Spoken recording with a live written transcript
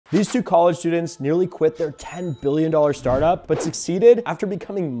These two college students nearly quit their $10 billion startup, but succeeded after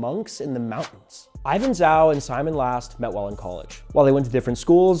becoming monks in the mountains. Ivan Zhao and Simon Last met while in college. While they went to different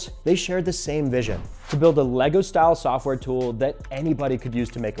schools, they shared the same vision: to build a Lego-style software tool that anybody could use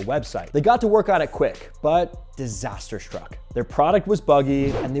to make a website. They got to work on it quick, but disaster struck. Their product was buggy,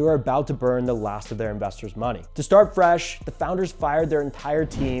 and they were about to burn the last of their investors' money. To start fresh, the founders fired their entire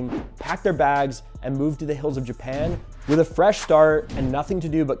team, packed their bags, and moved to the hills of Japan. With a fresh start and nothing to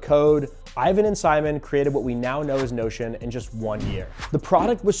do but code, Ivan and Simon created what we now know as Notion in just 1 year. The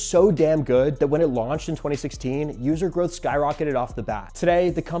product was so damn good that when it launched in 2016, user growth skyrocketed off the bat. Today,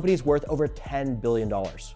 the company is worth over $10 billion.